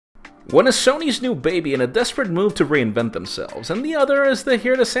One is Sony's new baby in a desperate move to reinvent themselves, and the other is the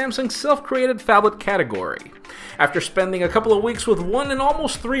heir to Samsung's self-created phablet category. After spending a couple of weeks with one and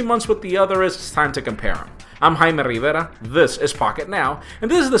almost 3 months with the other, it's time to compare them. I'm Jaime Rivera, this is Pocket Now, and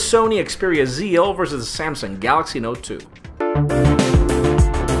this is the Sony Xperia ZL versus the Samsung Galaxy Note 2.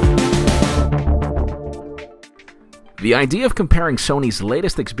 The idea of comparing Sony's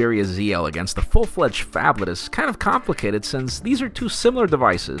latest Xperia ZL against the full-fledged phablet is kind of complicated since these are two similar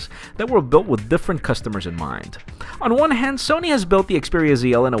devices that were built with different customers in mind. On one hand, Sony has built the Xperia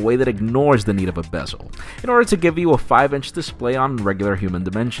ZL in a way that ignores the need of a bezel, in order to give you a 5-inch display on regular human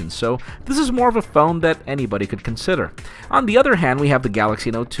dimensions, so this is more of a phone that anybody could consider. On the other hand, we have the Galaxy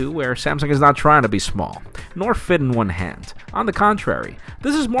Note 2, where Samsung is not trying to be small, nor fit in one hand. On the contrary,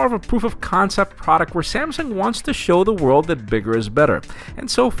 this is more of a proof of concept product where Samsung wants to show the world that bigger is better, and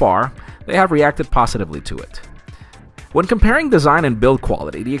so far, they have reacted positively to it. When comparing design and build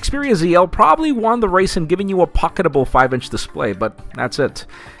quality, the Xperia ZL probably won the race in giving you a pocketable 5-inch display, but that's it.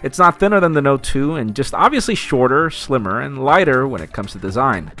 It's not thinner than the Note 2, and just obviously shorter, slimmer, and lighter when it comes to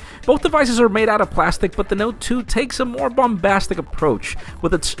design. Both devices are made out of plastic, but the Note 2 takes a more bombastic approach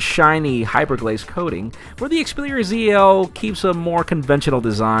with its shiny, hyperglazed coating, where the Xperia ZL keeps a more conventional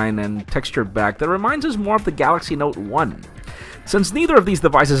design and textured back that reminds us more of the Galaxy Note 1. Since neither of these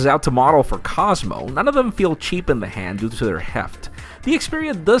devices is out to model for Cosmo, none of them feel cheap in the hand due to their heft. The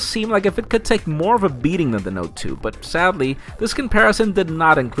Xperia does seem like if it could take more of a beating than the Note 2, but sadly, this comparison did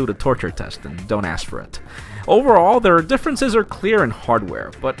not include a torture test, and don't ask for it. Overall, their differences are clear in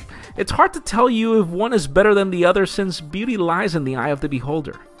hardware, but it's hard to tell you if one is better than the other since beauty lies in the eye of the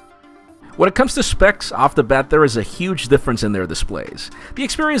beholder. When it comes to specs, off the bat there is a huge difference in their displays. The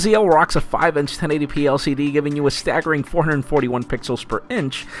Xperia ZL rocks a 5-inch 1080p LCD giving you a staggering 441 pixels per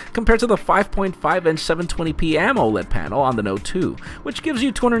inch compared to the 5.5-inch 720p AMOLED panel on the Note 2, which gives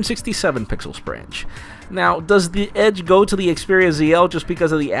you 267 pixels per inch. Now, does the edge go to the Xperia ZL just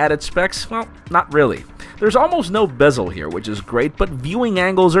because of the added specs? Well, not really. There's almost no bezel here, which is great, but viewing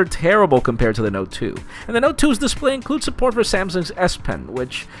angles are terrible compared to the Note 2. And the Note 2's display includes support for Samsung's S Pen,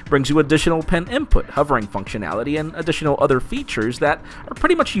 which brings you additional pen input, hovering functionality, and additional other features that are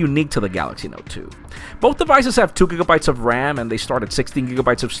pretty much unique to the Galaxy Note 2. Both devices have 2GB of RAM, and they start at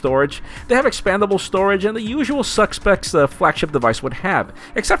 16GB of storage. They have expandable storage and the usual suspects the flagship device would have,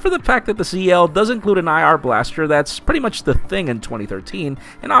 except for the fact that the ZL does include an IR blaster that's pretty much the thing in 2013,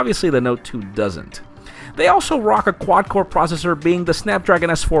 and obviously the Note 2 doesn't. They also rock a quad-core processor, being the Snapdragon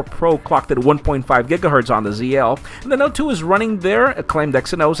S4 Pro clocked at 1.5 GHz on the ZL, and the Note 2 is running their acclaimed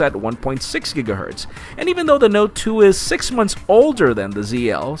Exynos at 1.6 GHz. And even though the Note 2 is 6 months older than the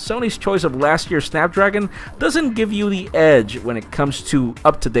ZL, Sony's choice of last year's Snapdragon doesn't give you the edge when it comes to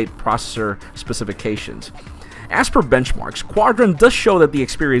up-to-date processor specifications. As per benchmarks, Quadrant does show that the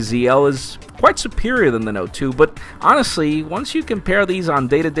Xperia ZL is quite superior than the Note 2, but honestly, once you compare these on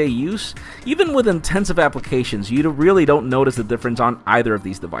day-to-day use, even with intensive applications, you really don't notice the difference on either of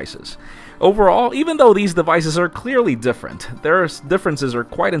these devices. Overall, even though these devices are clearly different, their differences are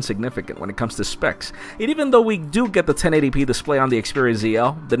quite insignificant when it comes to specs. And even though we do get the 1080p display on the Xperia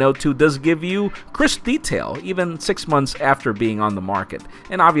ZL, the Note 2 does give you crisp detail even 6 months after being on the market.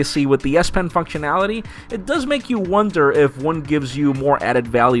 And obviously with the S Pen functionality, it does make you wonder if one gives you more added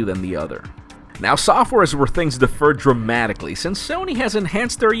value than the other. Now, software is where things differ dramatically, since Sony has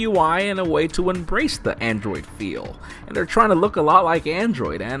enhanced their UI in a way to embrace the Android feel, and they're trying to look a lot like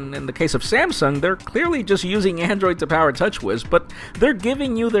Android, and in the case of Samsung, they're clearly just using Android to power TouchWiz, but they're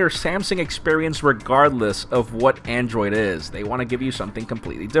giving you their Samsung experience regardless of what Android is. They want to give you something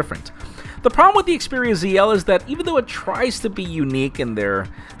completely different. The problem with the Xperia ZL is that even though it tries to be unique in their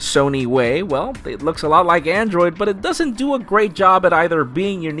Sony way, well, it looks a lot like Android, but it doesn't do a great job at either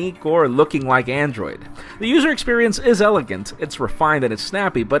being unique or looking like Android. The user experience is elegant, it's refined, and it's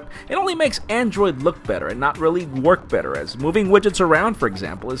snappy, but it only makes Android look better and not really work better, as moving widgets around, for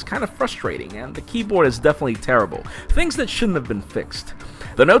example, is kind of frustrating, and the keyboard is definitely terrible, things that shouldn't have been fixed.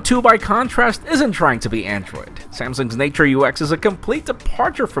 The Note 2, by contrast, isn't trying to be Android. Samsung's Nature UX is a complete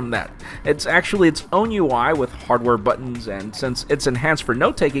departure from that. It's actually its own UI with hardware buttons, and since it's enhanced for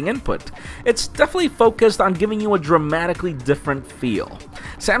note-taking input, it's definitely focused on giving you a dramatically different feel.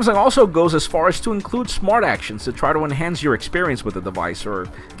 Samsung also goes as far as to include smart actions to try to enhance your experience with the device, or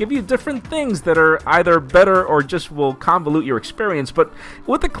give you different things that are either better or just will convolute your experience, but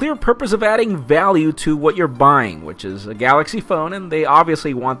with the clear purpose of adding value to what you're buying, which is a Galaxy phone, and they obviously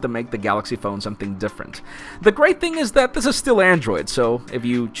want to make the Galaxy phone something different. The great thing is that this is still Android, so if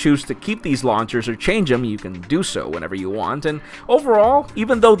you choose to keep these launchers or change them, you can do so whenever you want, and overall,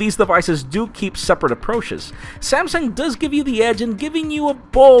 even though these devices do keep separate approaches, Samsung does give you the edge in giving you a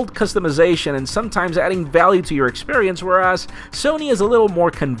bold customization and sometimes adding value to your experience, whereas Sony is a little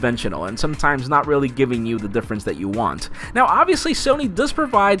more conventional and sometimes not really giving you the difference that you want. Now, obviously, Sony does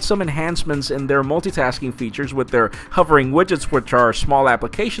provide some enhancements in their multitasking features with their hovering widgets, which are small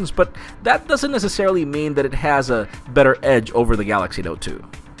applications, but that doesn't necessarily mean that it has a better edge over the Galaxy Note 2.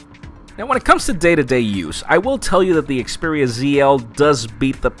 Now, when it comes to day-to-day use, I will tell you that the Xperia ZL does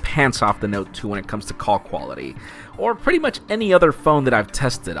beat the pants off the Note 2 when it comes to call quality, or pretty much any other phone that I've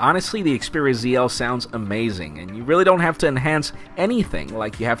tested. Honestly, the Xperia ZL sounds amazing, and you really don't have to enhance anything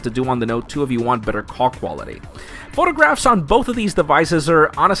like you have to do on the Note 2 if you want better call quality. Photographs on both of these devices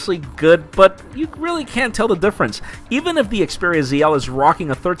are honestly good, but you really can't tell the difference, even if the Xperia ZL is rocking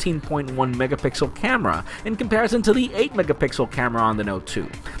a 13.1 megapixel camera in comparison to the 8 megapixel camera on the Note 2.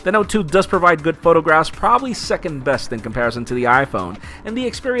 The Note 2 does provide good photographs, probably second best in comparison to the iPhone, and the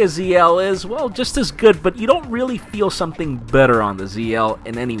Xperia ZL is, well, just as good, but you don't really feel something better on the ZL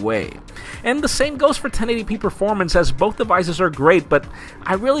in any way. And the same goes for 1080p performance, as both devices are great, but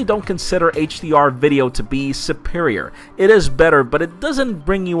I really don't consider HDR video to be superior. It is better, but it doesn't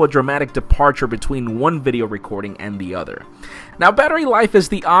bring you a dramatic departure between one video recording and the other. Now, battery life is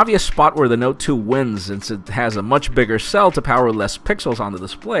the obvious spot where the Note 2 wins, since it has a much bigger cell to power less pixels on the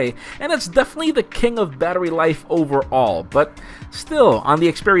display, and it's definitely the king of battery life overall. But still, on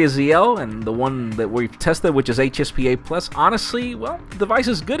the Xperia ZL, and the one that we've tested, which is HSPA+, honestly, well, the device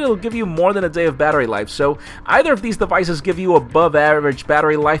is good. It'll give you more than a day of battery life, so either of these devices give you above average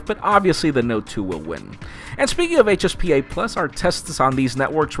battery life, but obviously the Note 2 will win. And speaking of HSPA+, our tests on these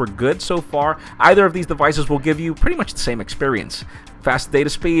networks were good so far. Either of these devices will give you pretty much the same experience. Fast data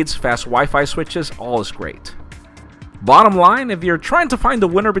speeds, fast Wi-Fi switches, all is great. Bottom line, if you're trying to find the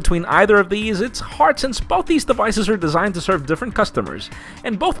winner between either of these, it's hard since both these devices are designed to serve different customers,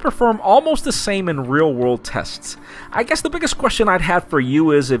 and both perform almost the same in real-world tests. I guess the biggest question I'd have for you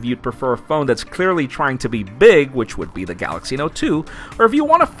is if you'd prefer a phone that's clearly trying to be big, which would be the Galaxy Note 2, or if you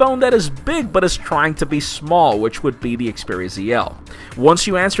want a phone that is big but is trying to be small, which would be the Xperia ZL. Once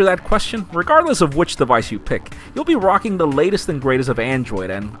you answer that question, regardless of which device you pick, you'll be rocking the latest and greatest of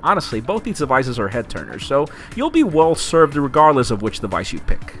Android, and honestly, both these devices are head-turners, so you'll be well served regardless of which device you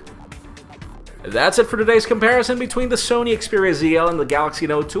pick. That's it for today's comparison between the Sony Xperia ZL and the Galaxy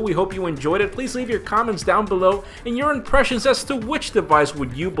Note 2. We hope you enjoyed it. Please leave your comments down below and your impressions as to which device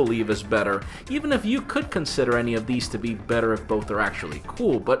would you believe is better, even if you could consider any of these to be better if both are actually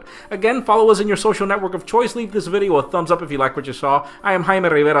cool. But again, follow us in your social network of choice. Leave this video a thumbs up if you like what you saw. I am Jaime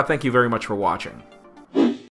Rivera. Thank you very much for watching.